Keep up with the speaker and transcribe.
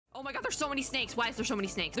Oh my god, there's so many snakes. Why is there so many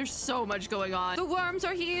snakes? There's so much going on. The worms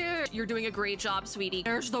are here. You're doing a great job, sweetie.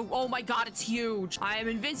 There's the, oh my god, it's huge. I am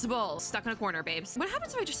invincible. Stuck in a corner, babes. What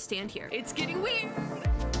happens if I just stand here? It's getting weird.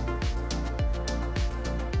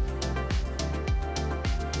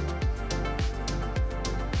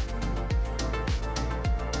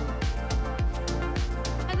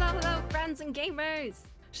 Hello, friends and gamers.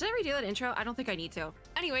 Should I redo that intro? I don't think I need to.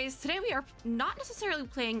 Anyways, today we are not necessarily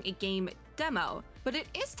playing a game demo, but it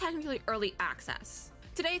is technically early access.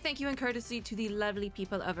 Today, thank you and courtesy to the lovely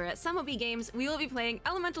people over at Samobee Games, we will be playing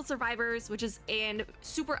Elemental Survivors, which is a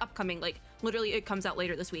super upcoming, like literally it comes out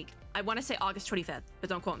later this week. I want to say August 25th, but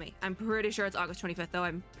don't quote me. I'm pretty sure it's August 25th though.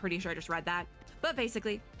 I'm pretty sure I just read that. But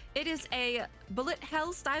basically, it is a bullet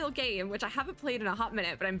hell style game, which I haven't played in a hot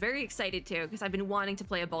minute, but I'm very excited to because I've been wanting to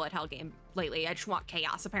play a bullet hell game lately. I just want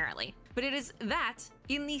chaos, apparently. But it is that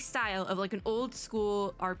in the style of like an old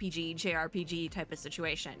school RPG, JRPG type of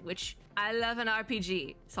situation, which I love an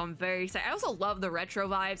RPG. So I'm very excited. I also love the retro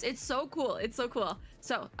vibes. It's so cool. It's so cool.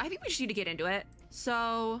 So I think we just need to get into it.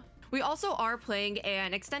 So we also are playing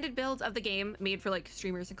an extended build of the game made for like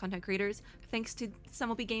streamers and content creators, thanks to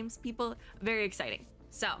Samobee Games people. Very exciting.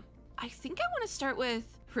 So I think I want to start with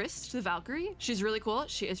Hrist the Valkyrie. She's really cool.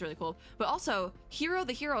 She is really cool. But also, Hero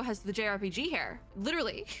the hero has the JRPG hair.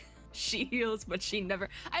 Literally. She heals, but she never...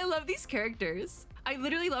 I love these characters. I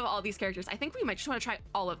literally love all these characters. I think we might just want to try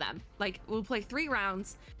all of them. Like, we'll play 3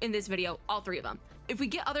 rounds in this video, all 3 of them. If we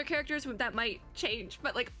get other characters, that might change.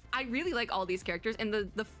 But like, I really like all these characters and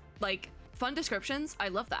the like fun descriptions. I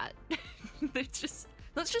love that. It's just...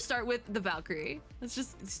 Let's just start with the Valkyrie. Let's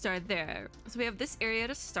just start there. So we have this area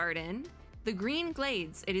to start in. The Green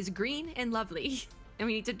Glades. It is green and lovely. And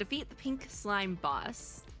we need to defeat the pink slime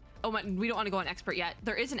boss. Oh my, we don't want to go on expert yet.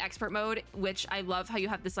 There is an expert mode, which I love how you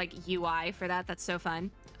have this like UI for that. That's so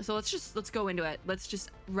fun. So let's go into it. Let's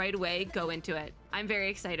just right away go into it. I'm very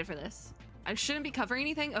excited for this. I shouldn't be covering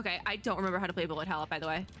anything. Okay, I don't remember how to play bullet hell, by the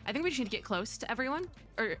way. I think we just need to get close to everyone.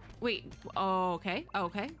 Or wait, oh, okay,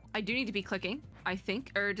 okay. I do need to be clicking, I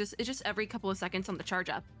think, or it's just every couple of seconds on the charge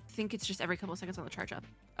up. I think it's just every couple of seconds on the charge up.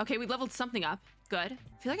 Okay, we leveled something up. Good.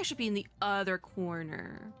 I feel like I should be in the other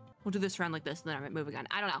corner. We'll do this round like this, and then I might move again.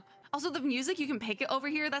 I don't know. Also, the music, you can pick it over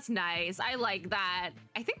here. That's nice. I like that.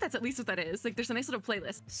 I think that's at least what that is. Like, there's a nice little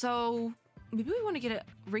playlist. So maybe we want to get a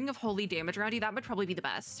ring of holy damage around you. That would probably be the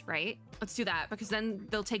best, right? Let's do that, because then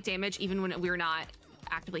they'll take damage even when we're not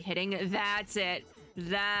actively hitting. That's it.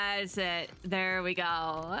 That's it. There we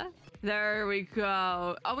go. There we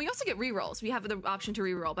go. Oh, we also get rerolls. We have the option to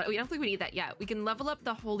reroll, but we don't think we need that yet. We can level up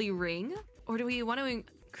the holy ring, or do we want to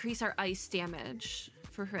increase our ice damage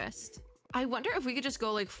for Hrist? I wonder if we could just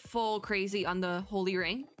go like full crazy on the holy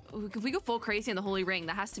ring. If we go full crazy on the holy ring,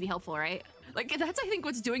 that has to be helpful, right? Like, that's, I think,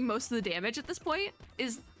 what's doing most of the damage at this point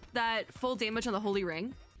is that full damage on the holy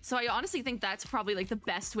ring. So I honestly think that's probably like the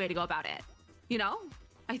best way to go about it. You know?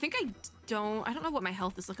 I think I don't know what my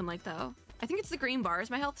health is looking like though. I think it's the green bars,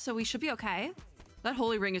 my health, so we should be okay. That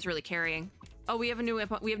holy ring is really carrying. Oh, we have a new,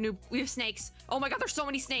 we have snakes. Oh my god, there's so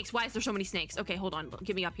many snakes. Why is there so many snakes? Okay, hold on,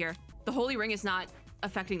 get me up here. The holy ring is not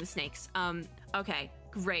affecting the snakes. Okay,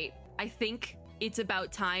 great. I think it's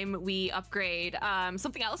about time we upgrade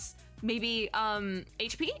something else. Maybe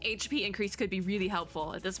HP increase could be really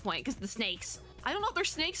helpful at this point because the snakes. I don't know if they're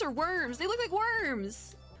snakes or worms. They look like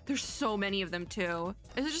worms. There's so many of them too.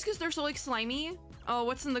 Is it just because they're so like slimy? Oh,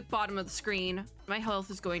 what's in the bottom of the screen? My health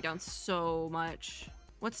is going down so much.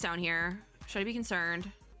 What's down here? Should I be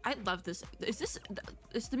concerned? I love this. Is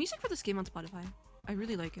the music for this game on Spotify? I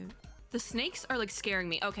really like it. The snakes are like scaring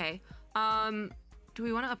me. Okay. Do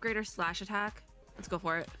we want to upgrade our slash attack? Let's go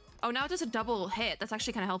for it. Oh, now it does a double hit. That's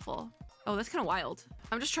actually kind of helpful. Oh, that's kind of wild.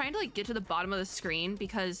 I'm just trying to like get to the bottom of the screen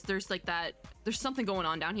because there's like there's something going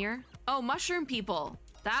on down here. Oh, mushroom people.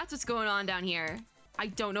 That's what's going on down here. I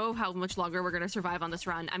don't know how much longer we're going to survive on this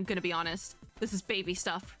run. I'm going to be honest. This is baby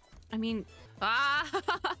stuff. I mean,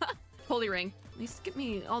 holy ring. At least give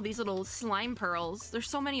me all these little slime pearls. There's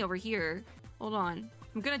so many over here. Hold on.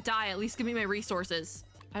 I'm gonna die. At least give me my resources.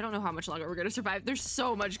 I don't know how much longer we're gonna survive. There's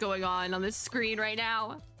so much going on this screen right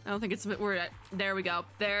now. I don't think it's, there we go.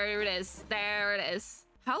 There it is. There it is.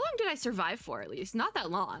 How long did I survive for at least? Not that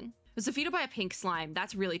long. I was defeated by a pink slime.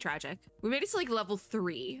 That's really tragic. We made it to like level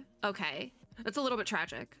 3. Okay. That's a little bit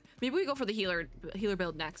tragic. Maybe we go for the healer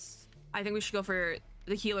build next. I think we should go for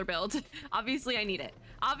the healer build. Obviously I need it.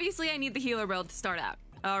 Obviously I need the healer build to start out.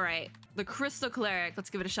 All right. The Crystal Cleric. Let's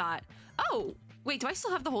give it a shot. Oh, wait, do I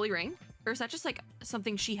still have the holy ring? Or is that just like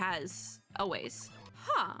something she has always?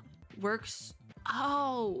 Huh. Works.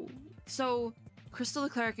 Oh, so Crystal the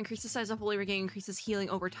Cleric increases the size of holy ring, increases healing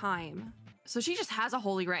over time. So she just has a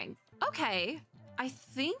holy ring. Okay, I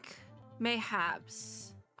think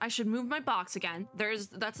mayhaps I should move my box again.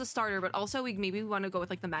 That's a starter, but also maybe we want to go with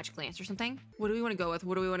like the magic lance or something. What do we want to go with?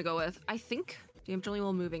 What do we want to go with? I think damage only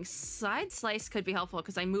while moving. Side slice could be helpful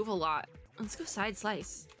because I move a lot. Let's go side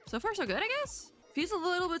slice. So far so good, I guess. Feels a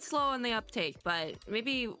little bit slow in the uptake, but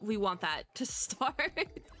maybe we want that to start.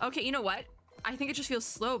 Okay, you know what? I think it just feels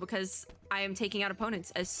slow because I am taking out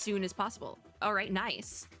opponents as soon as possible. All right,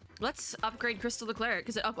 nice. Let's upgrade Crystal the Cleric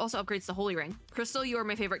because it also upgrades the Holy Ring. Crystal, you are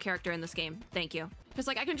my favorite character in this game. Thank you. Because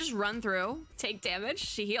like I can just run through, take damage,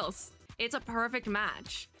 she heals. It's a perfect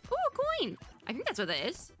match. Ooh, a coin. I think that's what it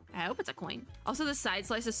is. I hope it's a coin. Also, the side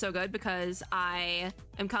slice is so good because I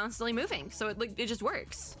am constantly moving, so it just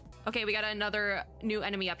works. Okay, we got another new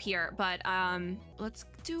enemy up here, but let's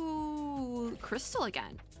do Crystal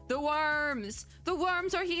again. The worms! The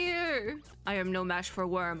worms are here! I am no match for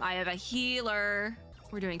worm. I have a healer.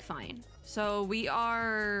 We're doing fine. So we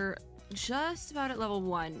are just about at level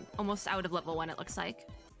 1. Almost out of level 1, it looks like.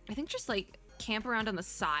 I think just like camp around on the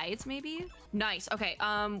sides, maybe? Nice, okay.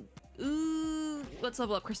 Ooh, let's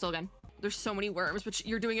level up Crystal again. There's so many worms, but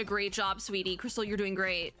you're doing a great job, sweetie. Crystal, you're doing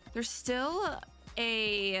great. There's still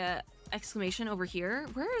a exclamation over here.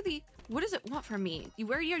 Where are the... What does it want from me? We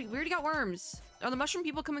already got worms. Are the mushroom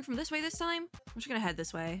people coming from this way this time? I'm just gonna head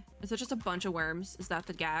this way. Is it just a bunch of worms? Is that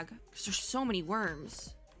the gag? Because there's so many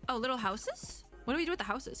worms. Oh, little houses? What do we do with the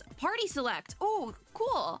houses? Party select. Oh,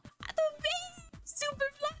 cool. The bee! Super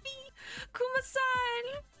fluffy.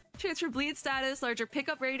 Kuma-san. Transfer bleed status, larger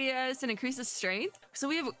pickup radius, and increases strength. So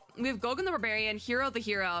we have Gogan the Barbarian, Hero the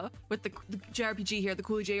Hero, with the JRPG here, the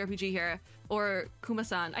cool JRPG here, or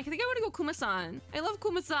Kuma-san. I think I want to go Kuma-san. I love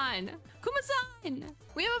Kuma-san. Kuma-san!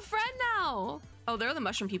 We have a friend now! Oh, they're the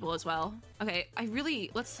mushroom people as well. Okay,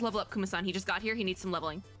 let's level up Kuma-san. He just got here, he needs some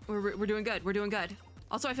leveling. We're doing good, we're doing good.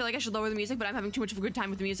 Also, I feel like I should lower the music, but I'm having too much of a good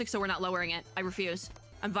time with the music, so we're not lowering it. I refuse.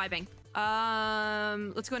 I'm vibing.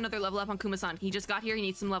 Let's go another level up on Kuma-san. He just got here, he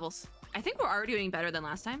needs some levels. I think we're already doing better than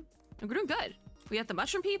last time. And we're doing good. We got the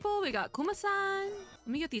mushroom people, we got Kuma-san. Let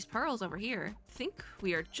me get these pearls over here. I think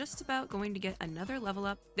we are just about going to get another level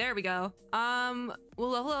up. There we go. We'll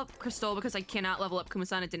level up Crystal because I cannot level up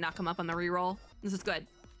Kuma-san. It did not come up on the reroll. This is good.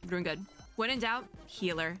 We're doing good. When in doubt,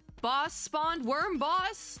 healer. Boss spawned worm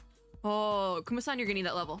boss. Oh, Kuma-san, you're gonna need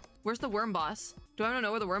that level. Where's the worm boss? Do I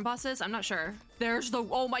know where the worm boss is? I'm not sure. There's the...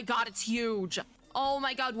 Oh my god, it's huge. Oh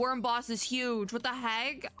my god, worm boss is huge. What the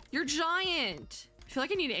heck? You're giant. I feel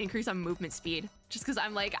like I need to increase on movement speed. Just because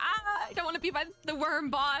I'm like, I don't want to be by the worm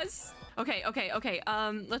boss. Okay.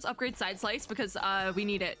 Let's upgrade side slice because we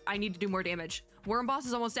need it. I need to do more damage. Worm boss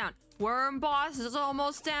is almost down. Worm boss is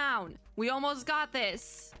almost down. We almost got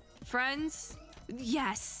this. Friends?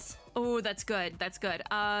 Yes. Oh, that's good. That's good.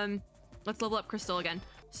 Let's level up Crystal again.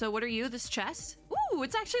 So what are you? This chest? Ooh,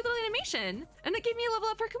 it's actually a little animation. And it gave me a level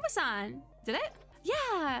up for Kuma-san. Did it?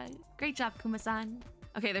 Yeah. Great job, Kuma-san.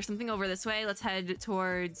 Okay, there's something over this way. Let's head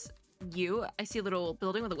towards you. I see a little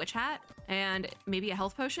building with a witch hat and maybe a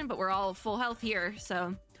health potion, but we're all full health here.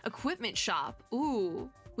 So equipment shop. Ooh.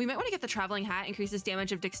 We might want to get the traveling hat, increases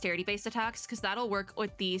damage of dexterity-based attacks, because that'll work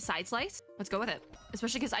with the side slice. Let's go with it.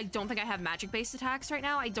 Especially because I don't think I have magic-based attacks right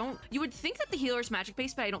now. You would think that the healer's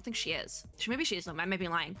magic-based, but I don't think she is. Maybe she is. I might be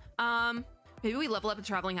lying. Maybe we level up the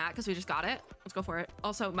traveling hat because we just got it. Let's go for it.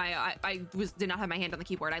 Also, I did not have my hand on the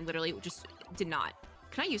keyboard. I literally just did not.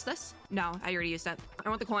 Can I use this? No, I already used it. I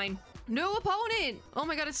want the coin. No opponent! Oh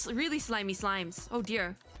my god, it's really slimy slimes. Oh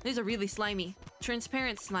dear. These are really slimy.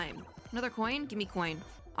 Transparent slime. Another coin? Give me coin.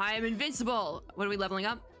 I am invincible! What are we leveling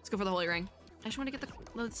up? Let's go for the holy ring. I just want to get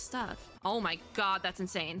the stuff. Oh my god, that's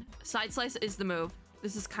insane. Side slice is the move.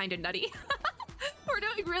 This is kind of nutty. We're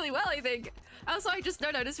doing really well, I think. Also, I just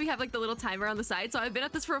noticed we have like the little timer on the side, so I've been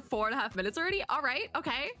at this for 4.5 minutes already. All right,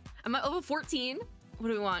 okay. I'm at level 14. What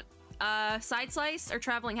do we want? Side slice or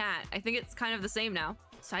traveling hat? I think it's kind of the same now.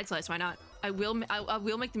 Side slice, why not? I will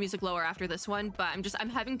make the music lower after this one, but I'm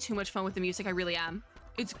having too much fun with the music. I really am.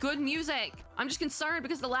 It's good music. I'm just concerned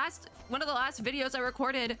because one of the last videos I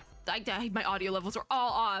recorded, my audio levels were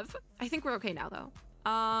all off. I think we're okay now though.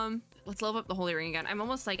 Let's level up the holy ring again. I'm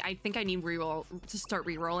almost like, I think I need to start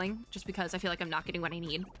re-rolling just because I feel like I'm not getting what I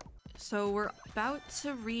need. So we're about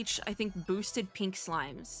to reach, I think, boosted pink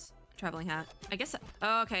slimes. Traveling hat. I guess,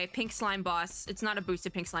 okay, pink slime boss. It's not a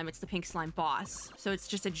boosted pink slime, it's the pink slime boss. So it's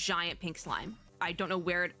just a giant pink slime. I don't know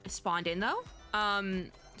where it spawned in though.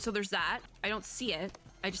 So there's that. I don't see it.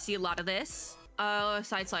 I just see a lot of this.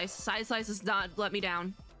 Side slice. Side slice does not let me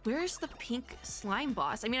down. Where's the pink slime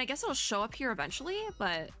boss? I mean, I guess it'll show up here eventually,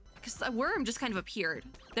 but because the worm just kind of appeared.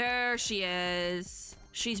 There she is.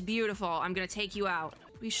 She's beautiful. I'm gonna take you out.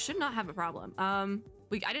 We should not have a problem.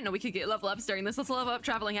 I didn't know we could get level ups during this. Let's level up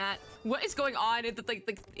Traveling Hat. What is going on in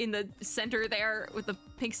the, in the center there with the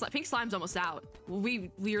pink slime? Pink slime's almost out.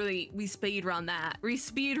 We speed run that. We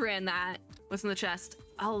speed ran that. What's in the chest?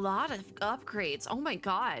 A lot of upgrades. Oh my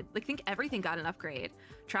god. Like, I think everything got an upgrade.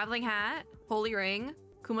 Traveling Hat, Holy Ring,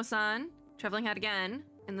 Kuma-san, Traveling Hat again,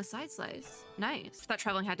 and the side slice. Nice. That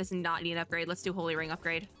Traveling Hat does not need an upgrade. Let's do Holy Ring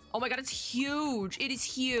upgrade. Oh my god, it's huge. It is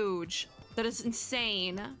huge. That is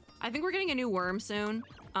insane. I think we're getting a new worm soon.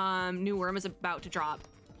 New worm is about to drop.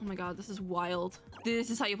 Oh my god, this is wild. This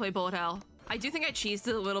is how you play bullet hell. I do think I cheesed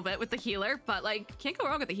it a little bit with the healer, but like, can't go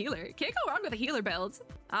wrong with the healer. Can't go wrong with the healer build.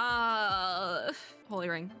 Holy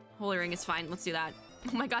Ring. Holy Ring is fine. Let's do that.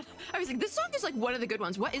 Oh my god. I was like, this song is like one of the good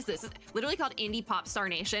ones. What is this? It's literally called Indie Pop Star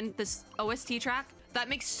Nation. This OST track. That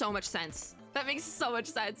makes so much sense. That makes so much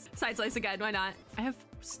sense. Side slice again, why not? I have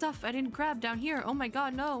stuff I didn't grab down here. Oh my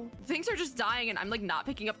god, no. Things are just dying and I'm like not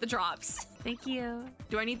picking up the drops. Thank you.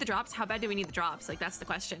 Do I need the drops? How bad do we need the drops? Like, that's the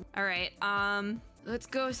question. All right, let's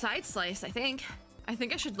go side slice, I think. I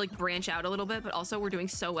think I should like branch out a little bit, but also we're doing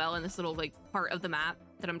so well in this little like part of the map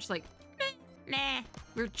that I'm just like, nah.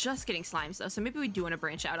 We're just getting slimes though, so maybe we do want to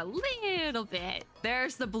branch out a little bit.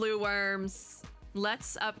 There's the blue worms.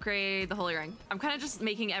 Let's upgrade the Holy Ring. I'm kind of just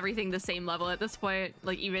making everything the same level at this point,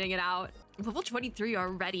 like evening it out. Level 23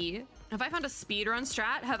 already. Have I found a speedrun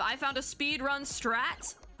strat? Have I found a speedrun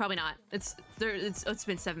strat? Probably not. It's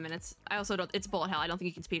been 7 minutes. I also don't, it's bullet hell. I don't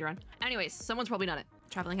think you can speedrun. Anyways, someone's probably done it.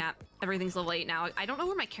 Traveling Hat. Everything's level 8 now. I don't know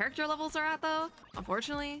where my character levels are at though,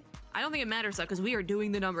 unfortunately. I don't think it matters though, because we are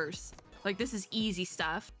doing the numbers. Like, this is easy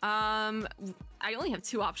stuff. I only have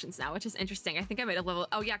 2 options now, which is interesting. I think I might have leveled,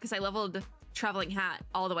 oh yeah, because I leveled Traveling Hat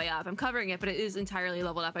all the way up. I'm covering it, but it is entirely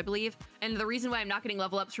leveled up, I believe. And the reason why I'm not getting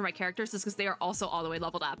level ups for my characters is because they are also all the way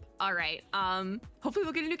leveled up. All right, hopefully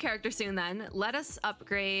we'll get a new character soon then. Let us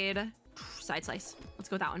upgrade Side Slice. Let's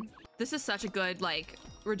go with that one. This is such a good, like,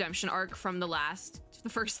 redemption arc from the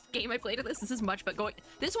first game I played of this. This is much, but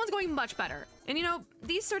this one's going much better. And you know,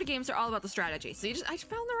 these sort of games are all about the strategy. So I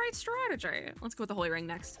found the right strategy. Let's go with the Holy Ring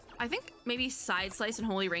next. I think maybe Side Slice and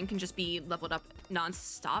Holy Ring can just be leveled up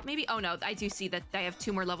non-stop, maybe? Oh no, I do see that I have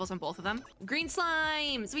 2 more levels on both of them. Green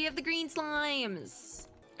slimes! We have the green slimes!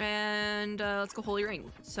 And let's go Holy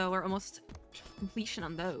Ring. So we're almost completion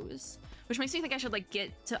on those. Which makes me think I should like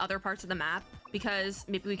get to other parts of the map because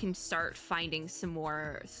maybe we can start finding some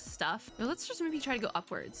more stuff. Or let's just maybe try to go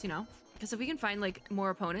upwards, you know? Because if we can find like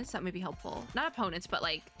more opponents, that might be helpful. Not opponents, but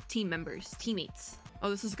like team members, teammates. Oh,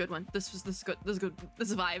 this is a good one. This is good. This is good.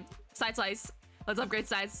 This is a vibe. Side slice. Let's upgrade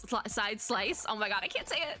side slice. Oh my god, I can't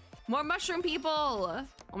say it. More mushroom people.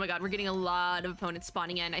 Oh my god, we're getting a lot of opponents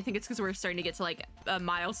spawning in. I think it's because we're starting to get to like a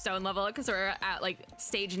milestone level because we're at like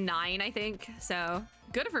stage 9, I think. So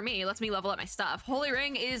good for me. Lets me level up my stuff. Holy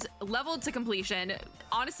Ring is leveled to completion.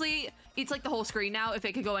 Honestly, it's like the whole screen now. If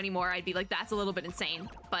it could go any more, I'd be like, that's a little bit insane.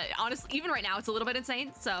 But honestly, even right now, it's a little bit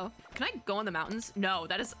insane. So can I go in the mountains? No,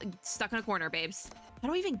 that is stuck in a corner, babes. How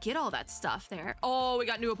do I even get all that stuff there? Oh, we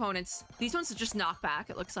got new opponents. These ones are just knockback,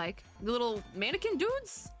 it looks like. The little mannequin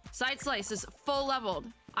dudes? Side Slice is full leveled.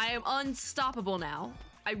 I am unstoppable now.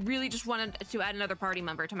 I really just wanted to add another party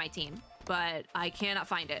member to my team, but I cannot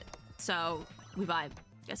find it. So we vibe.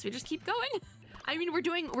 Guess we just keep going. I mean, we're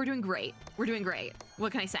doing great. We're doing great.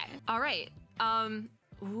 What can I say? All right.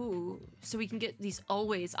 Ooh, so we can get these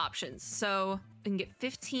always options. So we can get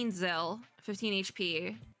 15 Zil, 15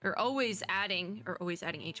 HP, or always adding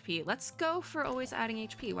HP. Let's go for always adding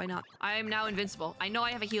HP. Why not? I am now invincible. I know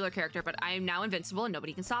I have a healer character, but I am now invincible and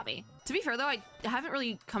nobody can stop me. To be fair though, I haven't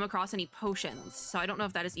really come across any potions, so I don't know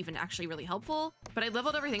if that is even actually really helpful, but I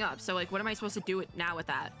leveled everything up. So like, what am I supposed to do now with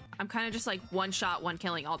that? I'm kind of just like one shot, one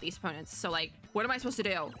killing all these opponents. So like, what am I supposed to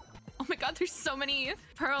do? Oh my god, there's so many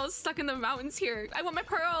pearls stuck in the mountains here. I want my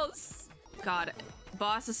pearls. God,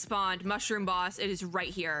 boss has spawned. Mushroom boss, it is right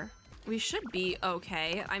here. We should be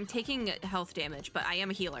okay. I'm taking health damage, but I am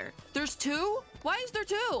a healer. There's 2? Why is there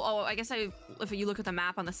 2? Oh, I guess if you look at the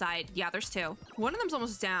map on the side, yeah, there's 2. One of them's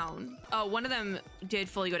almost down. Oh, one of them did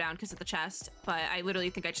fully go down because of the chest, but I literally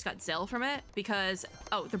think I just got Zil from it because,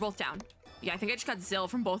 oh, they're both down. Yeah, I think I just got Zil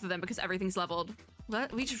from both of them because everything's leveled.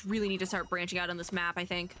 We just really need to start branching out on this map, I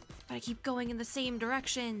think. But I keep going in the same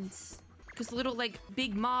directions because little like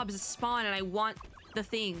big mobs spawn and I want the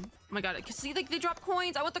thing. Oh my god, see, like they drop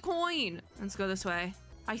coins. I want the coin. Let's go this way.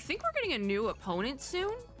 I think we're getting a new opponent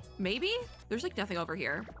soon. Maybe? There's like nothing over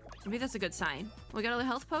here. Maybe that's a good sign. We got a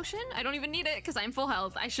health potion? I don't even need it because I'm full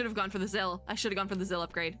health. I should have gone for the Zil. I should have gone for the Zil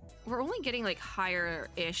upgrade. We're only getting like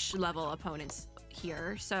higher-ish level opponents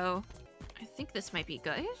here, so I I think this might be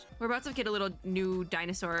good. We're about to get a little new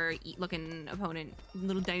dinosaur looking opponent,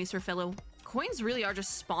 little dinosaur fellow. Coins really are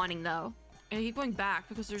just spawning though. I keep going back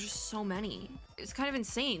because there's just so many. It's kind of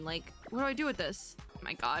insane. Like, what do I do with this?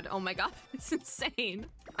 Oh my god, it's insane.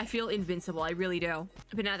 I feel invincible, I really do.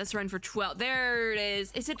 I've been at this run for 12, there it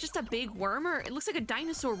is. Is it just a big worm or it looks like a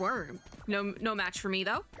dinosaur worm? No match for me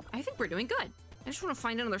though. I think we're doing good. I just want to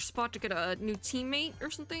find another spot to get a new teammate or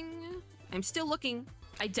something. I'm still looking.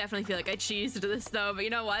 I definitely feel like I cheesed this though, but you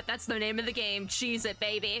know what? That's the name of the game, cheese it,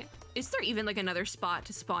 baby. Is there even like another spot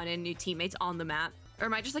to spawn in new teammates on the map? Or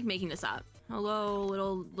am I just like making this up? Hello,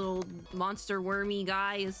 little monster wormy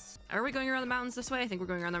guys. Are we going around the mountains this way? I think we're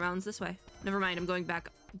going around the mountains this way. Never mind, I'm going back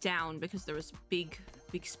down because there was big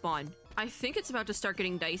spawn. I think it's about to start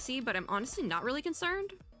getting dicey, but I'm honestly not really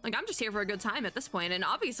concerned. Like, I'm just here for a good time at this point, and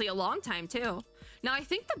obviously a long time too. Now, I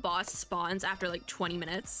think the boss spawns after like 20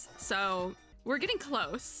 minutes, so we're getting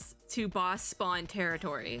close to boss spawn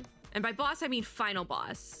territory. And by boss, I mean final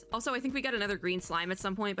boss. Also, I think we got another green slime at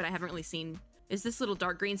some point, but I haven't really seen. Is this little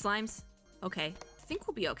dark green slimes? Okay, I think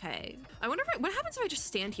we'll be okay. I wonder what happens if I just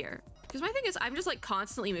stand here? Because my thing is, I'm just like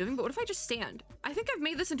constantly moving, but what if I just stand? I think I've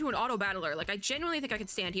made this into an auto battler. Like, I genuinely think I could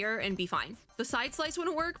stand here and be fine. The side slice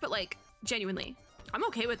wouldn't work, but like, genuinely. I'm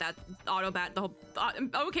okay with that I'm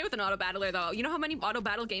okay with an auto battler though. You know how many auto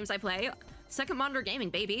battle games I play? Second Monitor Gaming,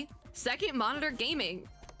 baby. Second Monitor Gaming.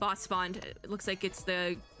 Boss spawned. It looks like it's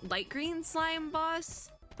the light green slime boss,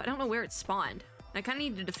 but I don't know where it spawned. I kind of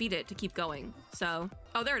need to defeat it to keep going. So,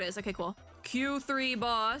 oh, there it is. Okay, cool. Q3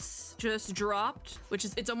 boss just dropped,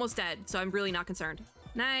 it's almost dead. So I'm really not concerned.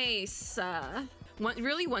 Nice.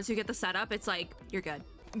 Really, once you get the setup, it's like, you're good.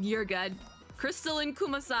 You're good. Crystal and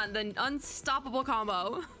Kuma-san, the unstoppable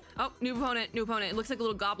combo. Oh, new opponent. It looks like a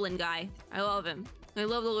little goblin guy. I love him. I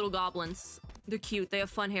love the little goblins. They're cute. They have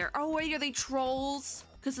fun hair. Oh, wait, are they trolls?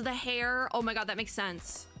 Because of the hair? Oh my god, that makes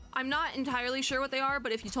sense. I'm not entirely sure what they are,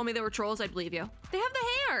 but if you told me they were trolls, I'd believe you. They have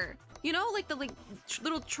the hair. You know, like the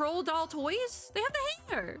little troll doll toys? They have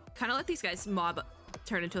the hair. Kind of let these guys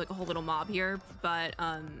turn into like a whole little mob here, but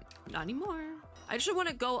not anymore. I just want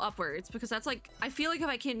to go upwards because that's like, I feel like if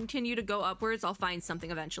I continue to go upwards, I'll find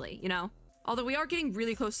something eventually, you know? Although we are getting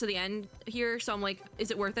really close to the end here, so I'm like,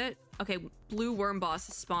 is it worth it? Okay, blue worm boss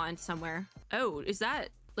spawned somewhere. Oh, is that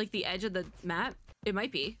like the edge of the map? It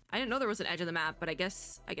might be. I didn't know there was an edge of the map, but I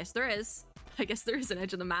guess there is. I guess there is an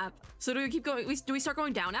edge of the map. So do we keep going? Do we start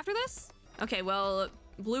going down after this? Okay, well,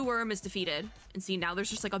 blue worm is defeated. And see, now there's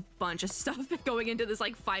just like a bunch of stuff going into this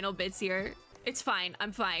like final bits here. It's fine.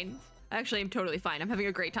 I'm fine. Actually, I'm totally fine. I'm having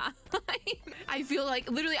a great time. I feel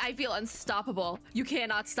like, literally, I feel unstoppable. You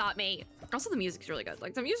cannot stop me. Also, the music's really good.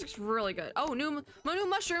 Like, the music's my new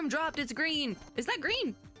mushroom dropped. It's green. Is that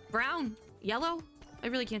green? Brown? Yellow? I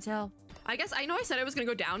really can't tell. I guess, I know I said I was gonna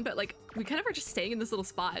go down, but like, we kind of are just staying in this little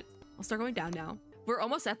spot. I'll start going down now. We're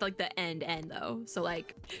almost at like the end though. So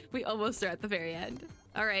like, we almost are at the very end.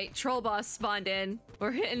 All right, troll boss spawned in.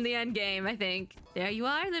 We're hitting the end game, I think. There you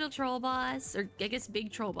are, little troll boss. Or I guess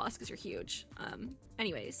big troll boss, because you're huge.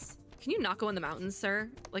 Anyways, can you not go in the mountains, sir?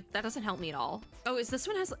 Like, that doesn't help me at all. Oh, this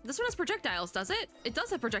one has projectiles, does it? It does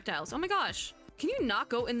have projectiles. Oh my gosh. Can you not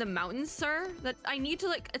go in the mountains, sir? That I need to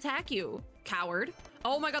like attack you, coward.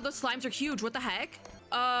 Oh my god, those slimes are huge. What the heck?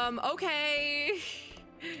 Okay.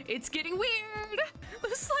 It's getting weird.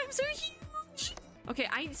 Those slimes are huge. Okay,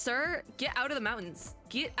 sir, get out of the mountains.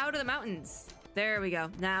 Get out of the mountains. There we go.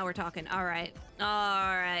 Now we're talking. All right.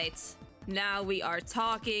 All right. Now we are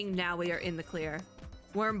talking. Now we are in the clear.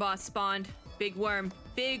 Worm boss spawned. Big worm.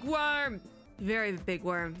 Big worm. Very big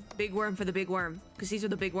worm. Big worm for the big worm. Because these are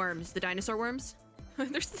the big worms. The dinosaur worms. The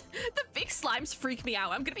big slimes freak me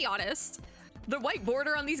out. I'm gonna be honest. The white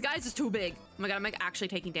border on these guys is too big. Oh my god, I'm like actually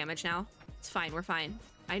taking damage now. It's fine. We're fine.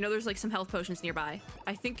 I know there's like some health potions nearby.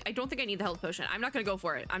 I don't think I need the health potion. I'm not gonna go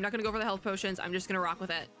for it. I'm not gonna go for the health potions. I'm just gonna rock with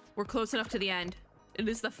it. We're close enough to the end. It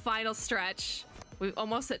is the final stretch. We've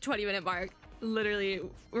almost hit 20-minute mark. Literally,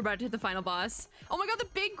 we're about to hit the final boss. Oh my god, the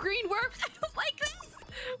big green worms! I don't like this!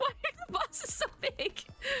 Why are the bosses so big?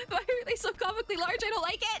 Why are they so comically large? I don't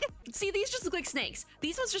like it! See, these just look like snakes.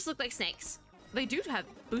 These ones just look like snakes. They do have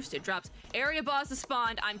boosted drops. Area boss is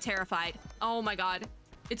spawned. I'm terrified. Oh my god.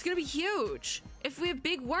 It's gonna be huge. If we have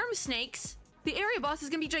big worm snakes, the area boss is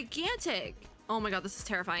gonna be gigantic. Oh my god, this is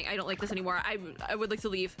terrifying. I don't like this anymore. I would like to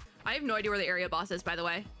leave. I have no idea where the area boss is, by the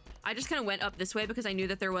way. I just kind of went up this way because I knew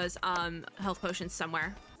that there was health potions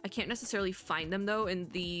somewhere. I can't necessarily find them though, and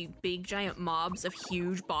the big giant mobs of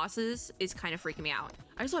huge bosses is kind of freaking me out.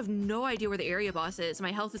 I also have no idea where the area boss is.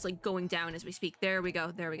 My health is like going down as we speak. There we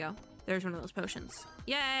go. There we go. There's one of those potions.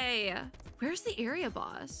 Yay! Where's the area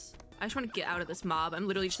boss? I just want to get out of this mob. I'm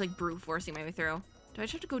literally just like brute forcing my way through. Do I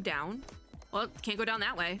just have to go down? Well, can't go down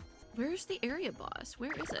that way. Where's the area boss?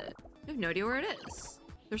 Where is it? I have no idea where it is.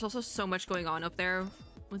 There's also so much going on up there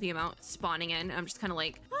with the amount spawning in. I'm just kind of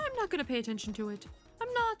like, I'm not gonna pay attention to it.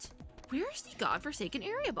 I'm not. Where's the godforsaken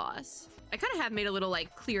area boss? I kind of have made a little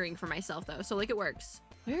like clearing for myself though, so like it works.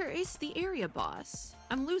 Where is the area boss?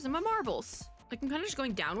 I'm losing my marbles. Like I'm kind of just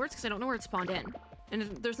going downwards because I don't know where it spawned in. And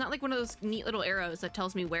there's not like one of those neat little arrows that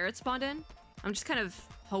tells me where it spawned in. I'm just kind of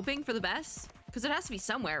hoping for the best because it has to be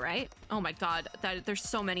somewhere, right? Oh my God, there's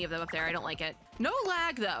so many of them up there. I don't like it. No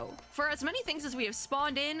lag though. For as many things as we have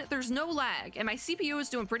spawned in, there's no lag. And my CPU is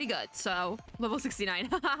doing pretty good. So level 69.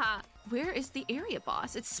 Where is the area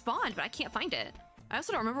boss? It's spawned, but I can't find it. I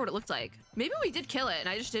also don't remember what it looked like. Maybe we did kill it and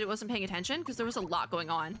I just wasn't paying attention because there was a lot going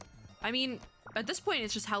on. I mean, at this point,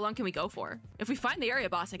 it's just how long can we go for? If we find the area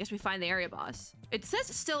boss, I guess we find the area boss. It says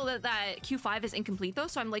still that Q5 is incomplete though,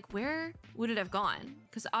 so I'm like, where would it have gone?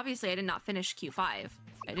 Because obviously I did not finish Q5.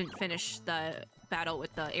 I didn't finish the battle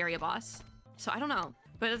with the area boss. So I don't know.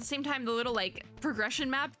 But at the same time, the little like progression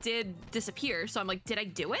map did disappear. So I'm like, did I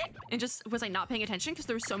do it? And just, was I not paying attention? Because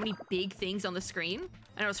there were so many big things on the screen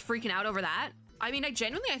and I was freaking out over that. I mean, I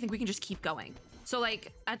think we can just keep going. So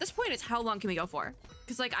like, at this point, it's how long can we go for?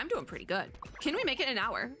 Because like, I'm doing pretty good. Can we make it an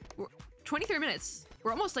hour? 23 minutes.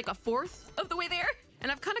 We're almost like a fourth of the way there.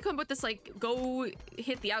 And I've kind of come with this like, go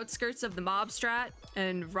hit the outskirts of the mob strat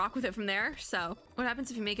and rock with it from there. So what happens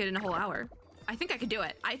if you make it in a whole hour? I think I could do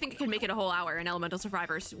it. I think I can make it a whole hour in Elemental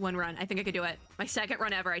Survivors, one run. I think I could do it. My second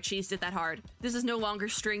run ever, I cheesed it that hard. This is no longer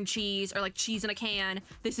string cheese or like cheese in a can.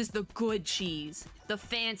 This is the good cheese. The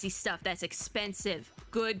fancy stuff that's expensive.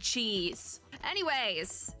 Good cheese.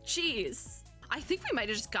 Anyways, cheese. I think we might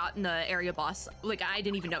have just gotten the area boss. Like, I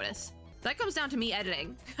didn't even notice. That comes down to me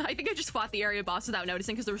editing. I think I just fought the area boss without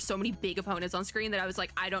noticing because there were so many big opponents on screen that I was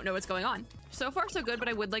like, I don't know what's going on. So far, so good, but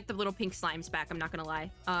I would like the little pink slimes back. I'm not gonna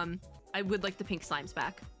lie. I would like the pink slimes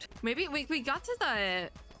back. Maybe we got to the...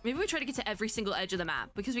 Maybe we try to get to every single edge of the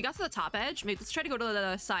map because we got to the top edge. Maybe let's try to go to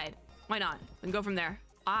the side. Why not? We can go from there.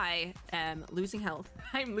 I am losing health.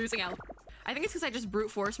 I'm losing health. I think it's because I just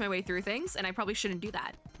brute force my way through things and I probably shouldn't do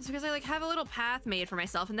that. It's because I like have a little path made for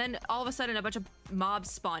myself and then all of a sudden a bunch of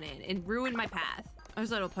mobs spawn in and ruin my path.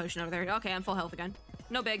 There's a little potion over there. Okay, I'm full health again.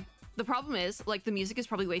 No big. The problem is like the music is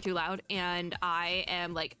probably way too loud and I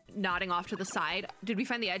am like nodding off to the side. Did we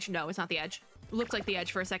find the edge? No, it's not the edge. It looked like the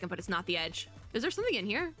edge for a second, but it's not the edge. Is there something in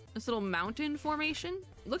here? This little mountain formation?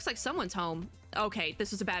 It looks like someone's home. Okay,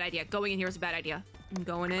 this was a bad idea. Going in here was a bad idea. I'm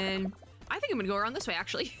going in. I think I'm gonna go around this way,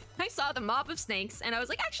 actually. I saw the mob of snakes and I was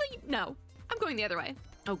like, actually, no. I'm going the other way.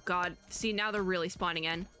 Oh God, see, now they're really spawning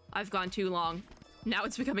in. I've gone too long. Now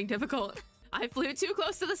it's becoming difficult. I flew too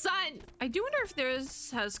close to the sun. I do wonder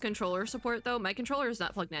if has controller support though. My controller is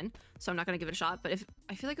not plugged in, so I'm not gonna give it a shot, but if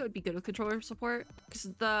I feel like it would be good with controller support because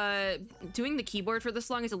doing the keyboard for this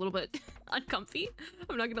long is a little bit uncomfy.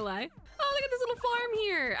 I'm not gonna lie. Oh, look at this little farm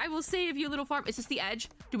here. I will save you, little farm. Is this the edge?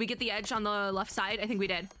 Did we get the edge on the left side? I think we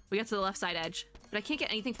did. We got to the left side edge, but I can't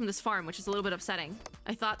get anything from this farm, which is a little bit upsetting.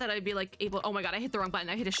 I thought that I'd be like able, oh my God, I hit the wrong button.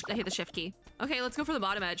 I hit the shift key. Okay, let's go for the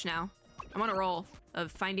bottom edge now. I'm on a roll of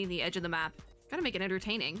finding the edge of the map. Gotta make it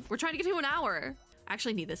entertaining. We're trying to get to an hour. I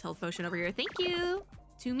actually need this health potion over here. Thank you.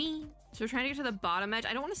 To me. So we're trying to get to the bottom edge.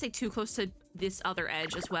 I don't want to stay too close to this other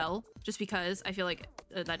edge as well, just because I feel like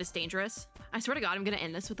that is dangerous. I swear to God, I'm gonna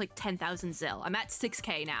end this with like 10,000 zil. I'm at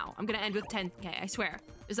 6K now. I'm gonna end with 10K, I swear.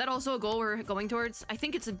 Is that also a goal we're going towards? I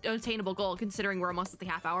think it's an attainable goal considering we're almost at the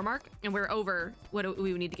half-hour mark and we're over what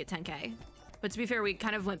we would need to get 10K. But to be fair, we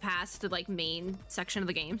kind of went past the like main section of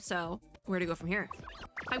the game, so where to go from here?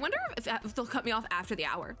 I wonder if they'll cut me off after the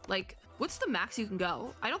hour. Like, what's the max you can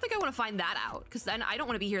go? I don't think I want to find that out because then I don't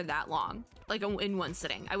want to be here that long, like in one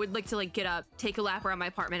sitting. I would like to like get up, take a lap around my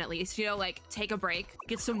apartment at least, you know, like take a break,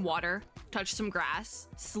 get some water, touch some grass,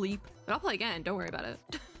 sleep. But I'll play again, don't worry about it.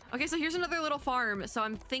 Okay, so here's another little farm. So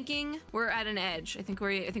I'm thinking we're at an edge. I think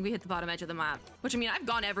we hit the bottom edge of the map, which I mean, I've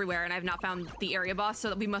gone everywhere and I've not found the area boss, so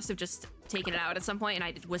that we must have just taken it out at some point and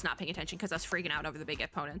I was not paying attention because I was freaking out over the big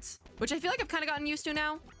opponents, which I feel like I've kind of gotten used to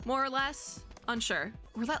now, more or less. Unsure.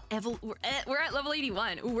 We're at level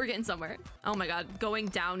 81. Ooh, we're getting somewhere. Oh my God, going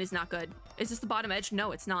down is not good. Is this the bottom edge?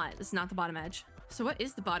 No, it's not. It's not the bottom edge. So what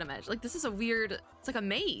is the bottom edge? Like, this is a weird, it's like a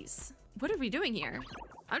maze. What are we doing here?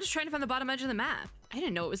 I'm just trying to find the bottom edge of the map. I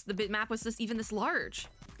didn't know the map was even this large.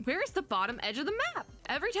 Where is the bottom edge of the map?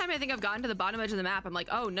 Every time I think I've gotten to the bottom edge of the map, I'm like,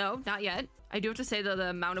 oh no, not yet. I do have to say that the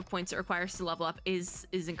amount of points it requires to level up is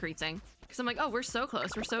increasing. Because I'm like, oh, we're so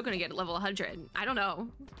close. We're so gonna get level 100. I don't know,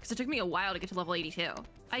 because it took me a while to get to level 82.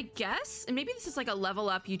 I guess, and maybe this is like a level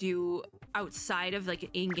up you do outside of like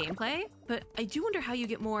in gameplay, but I do wonder how you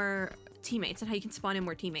get more teammates and how you can spawn in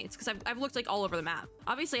more teammates, because I've looked like all over the map.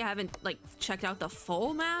 Obviously I haven't like checked out the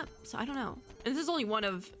full map, so I don't know. And this is only one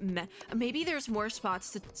of maybe there's more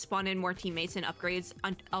spots to spawn in more teammates and upgrades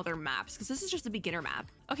on other maps, because this is just a beginner map.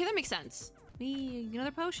 Okay, that makes sense.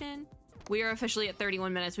 Another potion. We are officially at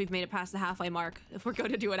 31 minutes. We've made it past the halfway mark. If we're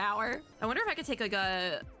going to do an hour, I wonder if I could take like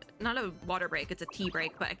a, not a water break, it's a tea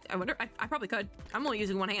break, but I wonder, I probably could. I'm only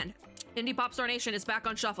using one hand. Indie Pop Star Nation is back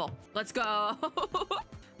on shuffle. Let's go.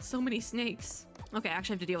 So many snakes. Okay, I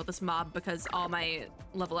actually have to deal with this mob because all my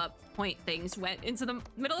level up point things went into the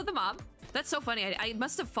middle of the mob. That's so funny. I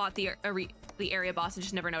must have fought the area boss and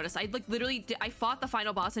just never noticed. I like literally I fought the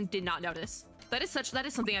final boss and did not notice. That is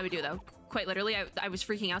something I would do though. Quite literally, I was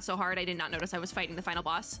freaking out so hard I did not notice I was fighting the final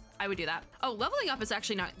boss. I would do that. Oh, leveling up is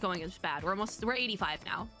actually not going as bad. We're 85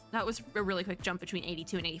 now. That was a really quick jump between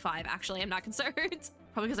 82 and 85. Actually, I'm not concerned.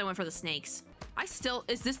 Probably because I went for the snakes.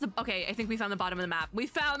 Okay, I think we found the bottom of the map. We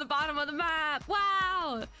found the bottom of the map.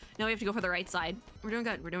 Wow. Now we have to go for the right side. We're doing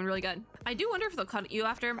good. We're doing really good. I do wonder if they'll cut you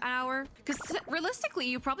after an hour, because realistically,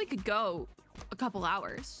 you probably could go a couple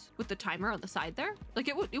hours with the timer on the side there. Like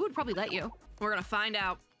it would probably let you. We're gonna find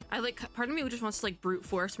out. Part of me just wants to like brute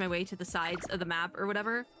force my way to the sides of the map or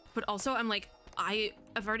whatever. But also I'm like, I'm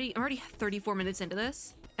already 34 minutes into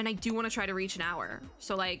this and I do want to try to reach an hour.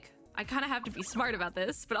 So like, I kind of have to be smart about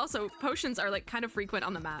this, but also potions are like kind of frequent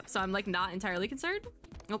on the map. So I'm like not entirely concerned.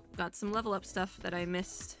 Oh, got some level up stuff that I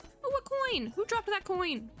missed. Oh, what coin? Who dropped that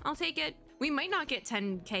coin? I'll take it. We might not get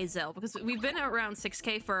 10k Zil because we've been around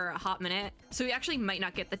 6k for a hot minute. So we actually might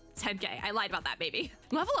not get the 10k. I lied about that, baby.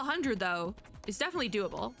 Level 100 though is definitely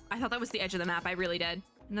doable. I thought that was the edge of the map. I really did.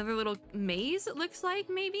 Another little maze, it looks like,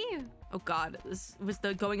 maybe? Oh God,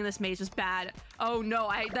 going in this maze was bad. Oh no,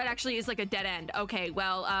 that actually is like a dead end. Okay,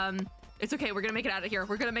 well, it's okay. We're gonna make it out of here.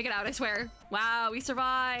 We're gonna make it out, I swear. Wow, we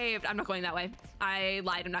survived. I'm not going that way. I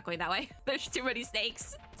lied, I'm not going that way. There's too many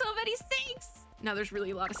snakes. So many snakes. Now there's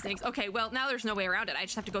really a lot of snakes. Okay, well, now there's no way around it. I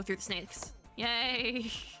just have to go through the snakes.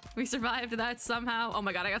 Yay. We survived that somehow. Oh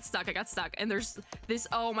my God, I got stuck. And there's this,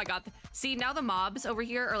 oh my God. See, now the mobs over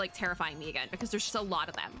here are like terrifying me again because there's just a lot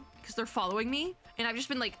of them because they're following me. And I've just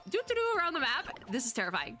been like, doo-doo-doo around the map. This is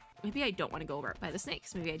terrifying. Maybe I don't want to go by the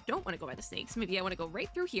snakes. Maybe I don't want to go by the snakes. Maybe I want to go right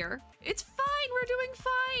through here. It's fine. We're doing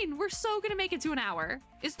fine. We're so gonna make it to an hour.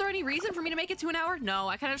 Is there any reason for me to make it to an hour? No,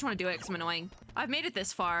 I kind of just want to do it because I'm annoying. I've made it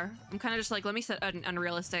this far. I'm kind of just like, let me set an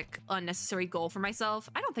unrealistic, unnecessary goal for myself.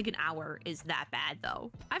 I don't think an hour is that bad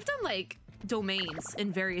though. I've done like domains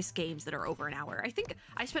in various games that are over an hour. I think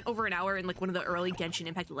I spent over an hour in like one of the early Genshin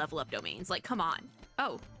Impact level up domains. Like, come on.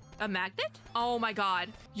 Oh, a magnet? Oh my God,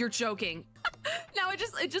 you're joking. Now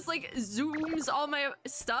it just like zooms all my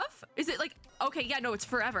stuff. Is it like, okay, yeah, no, it's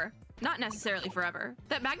forever. Not necessarily forever.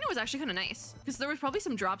 That magnet was actually kind of nice because there was probably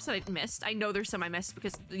some drops that I missed. I know there's some I missed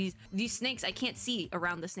because these snakes, I can't see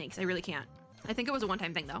around the snakes. I really can't. I think it was a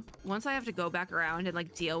one-time thing though. Once I have to go back around and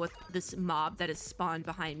like deal with this mob that is spawned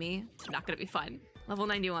behind me, it's not gonna be fun. Level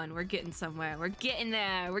 91, we're getting somewhere. We're getting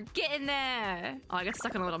there, we're getting there. Oh, I got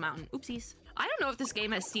stuck on a little mountain, oopsies. I don't know if this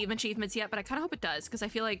game has Steam achievements yet, but I kind of hope it does because I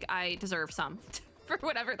feel like I deserve some for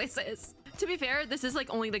whatever this is. To be fair, this is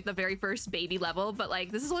like only like the very first baby level, but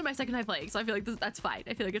like this is only my second time playing, so I feel like that's fine.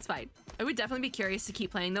 I feel like it's fine. I would definitely be curious to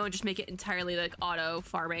keep playing though and just make it entirely like auto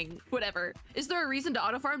farming, whatever. Is there a reason to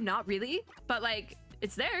auto farm? Not really, but like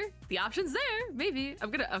it's there. The option's there, maybe.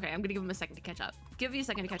 I'm gonna give him a second to catch up. Give you a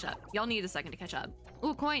second to catch up. Y'all need a second to catch up.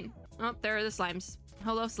 Ooh, coin. Oh, there are the slimes.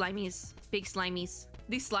 Hello, slimies. Big slimies.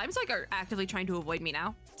 These slimes like are actively trying to avoid me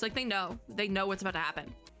now. It's like they know what's about to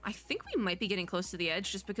happen. I think we might be getting close to the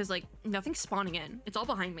edge just because like nothing's spawning in. It's all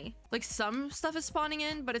behind me. Like some stuff is spawning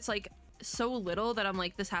in, but it's like so little that I'm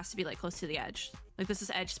like, this has to be like close to the edge. Like this is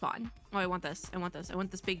edge spawn. Oh, I want this. I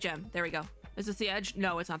want this big gem. There we go. Is this the edge?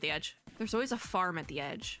 No, it's not the edge. There's always a farm at the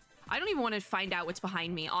edge. I don't even want to find out what's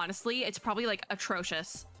behind me. Honestly, it's probably like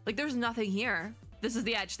atrocious. Like there's nothing here. This is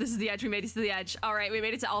the edge. This is the edge. We made it to the edge. All right, we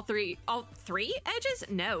made it to all three edges?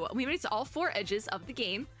 No, we made it to all 4 edges of the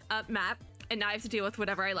game map. And now I have to deal with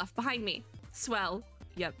whatever I left behind me. Swell.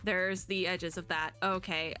 Yep, there's the edges of that.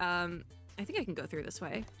 Okay, I think I can go through this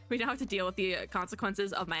way. We now have to deal with the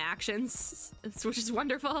consequences of my actions, which is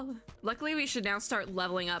wonderful. Luckily, we should now start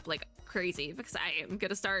leveling up like crazy because I am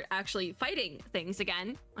gonna start actually fighting things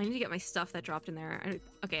again. I need to get my stuff that dropped in there.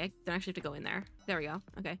 Okay, I don't actually have to go in there. There we go.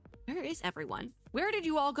 Okay. Where is everyone? Where did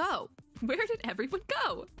you all go? Where did everyone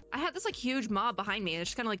go? I had this like huge mob behind me and it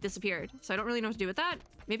just kind of like disappeared. So I don't really know what to do with that.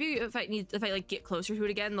 Maybe if I like get closer to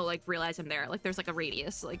it again, they'll like realize I'm there. Like there's like a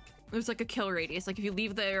radius, like there's like a kill radius. Like if you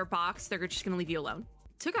leave their box, they're just gonna leave you alone.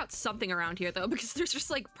 took out something around here though, because there's just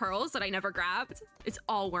like pearls that I never grabbed. It's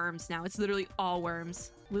all worms now. It's literally all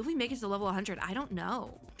worms. Will we make it to level 100? I don't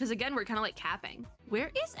know. Because again, we're kind of like capping.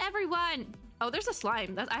 Where is everyone? Oh, there's a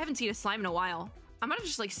slime. I haven't seen a slime in a while. I'm gonna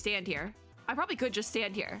just like stand here. I probably could just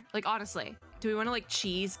stand here. Like, honestly. Do we want to like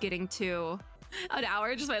cheese getting to an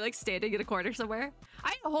hour just by like standing in a corner somewhere? I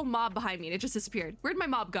had a whole mob behind me and it just disappeared. Where'd my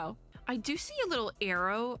mob go? I do see a little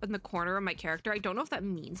arrow in the corner of my character. I don't know if that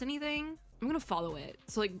means anything. I'm gonna follow it.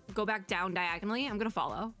 So like go back down diagonally. I'm gonna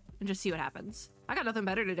follow and just see what happens. I got nothing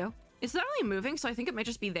better to do. It's not really moving, so I think it might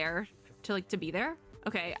just be there to be there.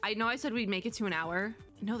 Okay, I know I said we'd make it to an hour.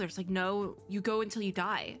 No, there's like no, you go until you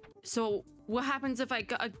die. So what happens if I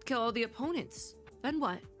kill all the opponents? Then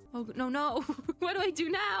what? Oh, no. What do I do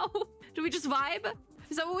now? Do we just vibe?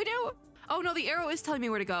 Is that what we do? Oh no, the arrow is telling me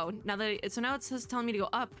where to go. Now it says telling me to go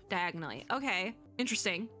up diagonally. Okay,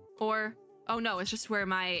 interesting. Or, oh no, it's just where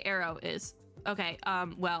my arrow is. Okay,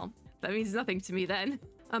 well, that means nothing to me then.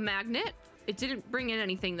 A magnet? It didn't bring in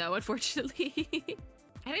anything though, unfortunately.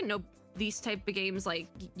 I didn't know these type of games, like,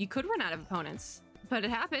 you could run out of opponents, but it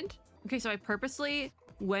happened. Okay, so I purposely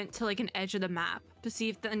went to like an edge of the map to see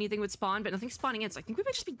if anything would spawn, but nothing's spawning in, so I think we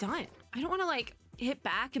might just be done. I don't want to like hit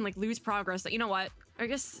back and like lose progress. You know what? I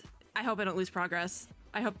guess I hope I don't lose progress.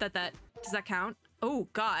 I hope that does that count? Oh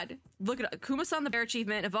god, look at it. Kuma-san the Bear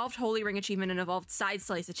achievement, Evolved Holy Ring achievement, and Evolved Side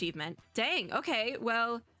Slice achievement. Dang, okay,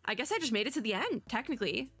 well, I guess I just made it to the end,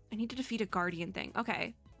 technically. I need to defeat a guardian thing.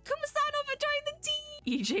 Okay. Kuma-san overjoyed the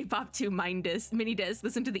team! EJ Pop 2 mini disc.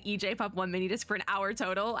 Listen to the EJ Pop 1 mini disc for an hour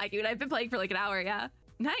total. I've been playing for like an hour, yeah.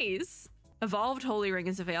 Nice. Evolved Holy Ring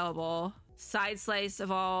is available. Side Slice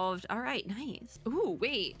evolved. All right, nice. Ooh,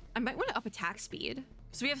 wait. I might want to up attack speed.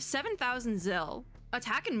 So we have 7,000 Zil.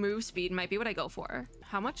 Attack and move speed might be what I go for.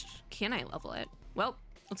 How much can I level it? Well,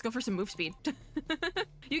 let's go for some move speed.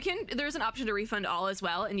 There's an option to refund all as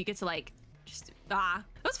well, and you get to like, that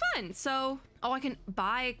was fun. So, oh, I can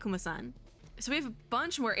buy Kuma-san. So we have a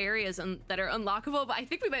bunch more areas that are unlockable, but I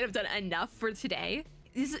think we might have done enough for today.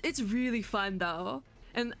 It's really fun though.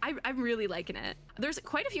 And I'm really liking it. There's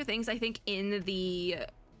quite a few things I think in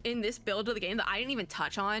this build of the game that I didn't even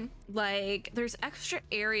touch on. Like there's extra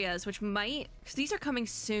areas which might, because these are coming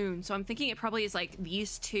soon. So I'm thinking it probably is like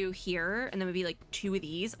these two here and then maybe like two of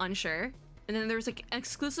these, unsure. And then there's like an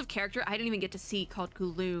exclusive character I didn't even get to see called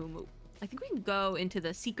Gloom. I think we can go into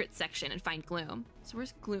the secret section and find Gloom. So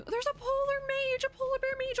where's Gloom? There's a polar mage, a polar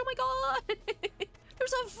bear mage. Oh my god.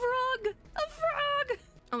 There's a frog,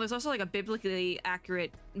 Oh, there's also like a biblically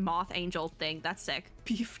accurate moth angel thing. That's sick.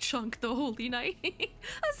 Beef chunk the holy knight.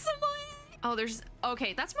 Oh,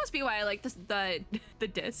 okay, that must be why I like the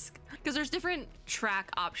disc. Because there's different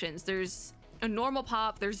track options. There's a normal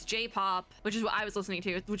pop, there's J-pop, which is what I was listening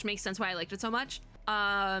to, which makes sense why I liked it so much.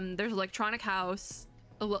 There's electronic house,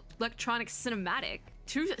 electronic cinematic,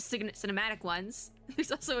 two cinematic ones.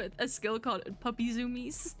 There's also a skill called puppy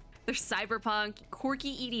zoomies. There's cyberpunk,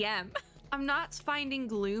 quirky EDM. I'm not finding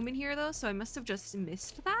Gloom in here though, so I must have just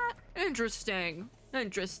missed that. Interesting.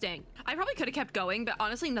 I probably could have kept going, but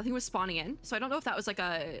honestly nothing was spawning in. So I don't know if that was like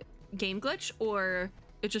a game glitch or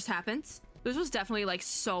it just happens. This was definitely like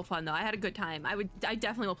so fun though. I had a good time. I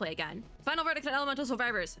definitely will play again. Final verdict on Elemental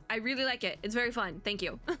Survivors. I really like it. It's very fun. Thank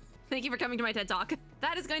you. Thank you for coming to my TED Talk.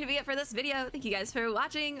 That is going to be it for this video. Thank you guys for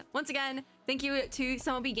watching. Once again, thank you to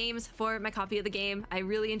Samobee Games for my copy of the game. I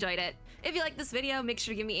really enjoyed it. If you liked this video, make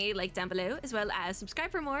sure to give me a like down below, as well as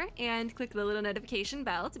subscribe for more and click the little notification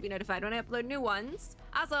bell to be notified when I upload new ones.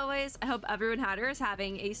 As always, I hope everyone out there is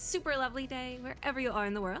having a super lovely day wherever you are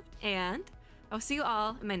in the world, and I'll see you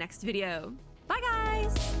all in my next video. Bye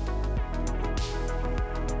guys!